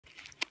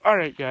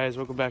Alright guys,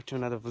 welcome back to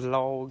another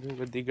vlog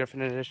with the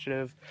Griffin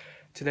Initiative.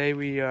 Today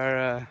we're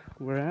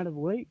at a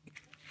lake.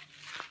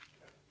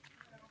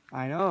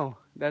 I know,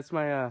 that's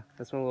my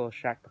little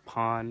shack, the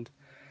pond.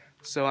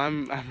 So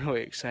I'm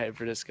really excited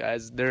for this,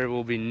 guys. There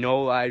will be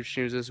no live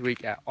streams this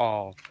week at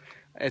all.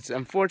 It's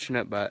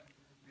unfortunate, but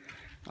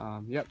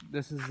yep,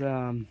 this is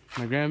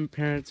my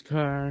grandparents'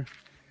 car,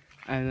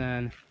 and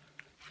then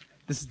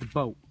this is the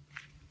boat.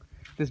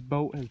 This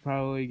boat has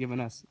probably given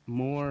us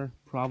more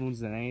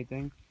problems than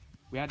anything.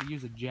 We had to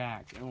use a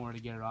jack in order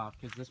to get it off,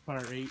 because this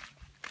part right,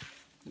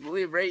 I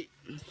believe right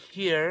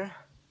here,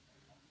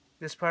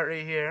 this part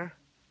right here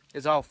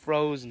is all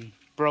froze and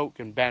broke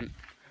and bent.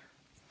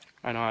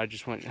 I know, I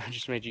just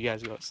made you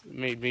guys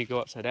made me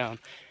go upside down.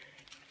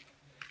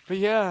 But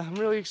yeah, I'm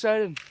really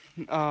excited.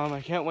 I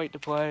can't wait to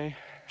play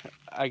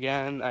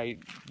again.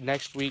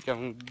 Next week,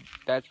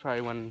 that's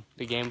probably when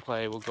the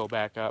gameplay will go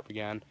back up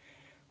again.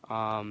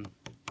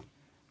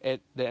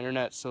 The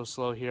internet's so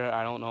slow here,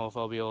 I don't know if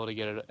I'll be able to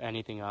get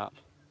anything up.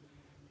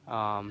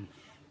 I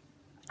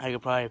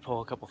could probably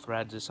pull a couple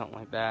threads or something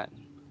like that.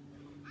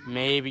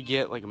 Maybe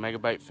get like a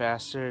megabyte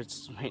faster.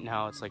 Right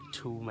now it's like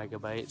 2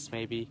 megabytes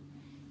maybe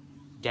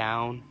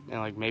down and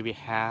like maybe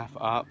half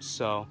up.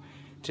 So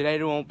today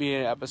there won't be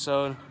an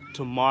episode.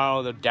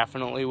 Tomorrow there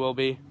definitely will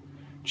be.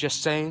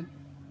 Just saying.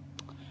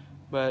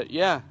 But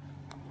yeah,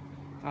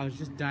 I was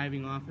just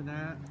diving off of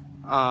that.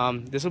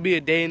 This will be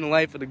a day in the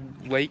life of the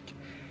lake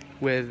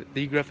with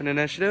the Griffin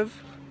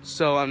Initiative,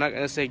 so I'm not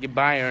going to say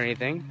goodbye or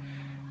anything.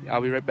 I'll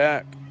be right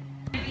back.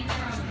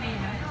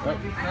 Hello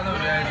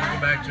guys,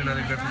 welcome back to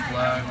another Griffin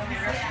vlog.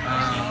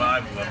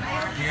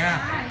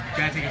 Yeah,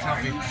 gotta take a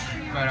selfie.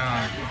 But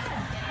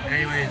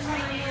anyways,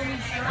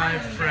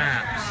 5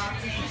 fraps.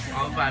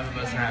 All 5 of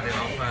us have it,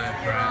 all 5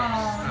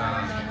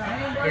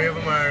 fraps. 3 of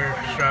them are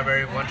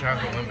strawberry, 1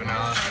 chocolate, 1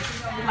 vanilla.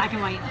 Black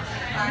and white.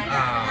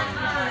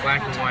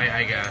 Black and white,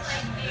 I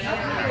guess.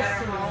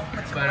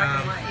 But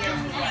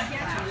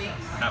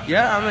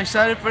yeah, I'm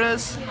excited for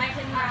this.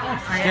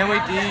 Can't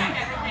wait to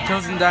eat.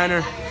 Chosen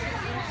Diner,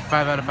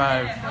 5 out of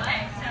 5.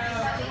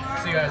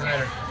 See you guys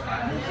later.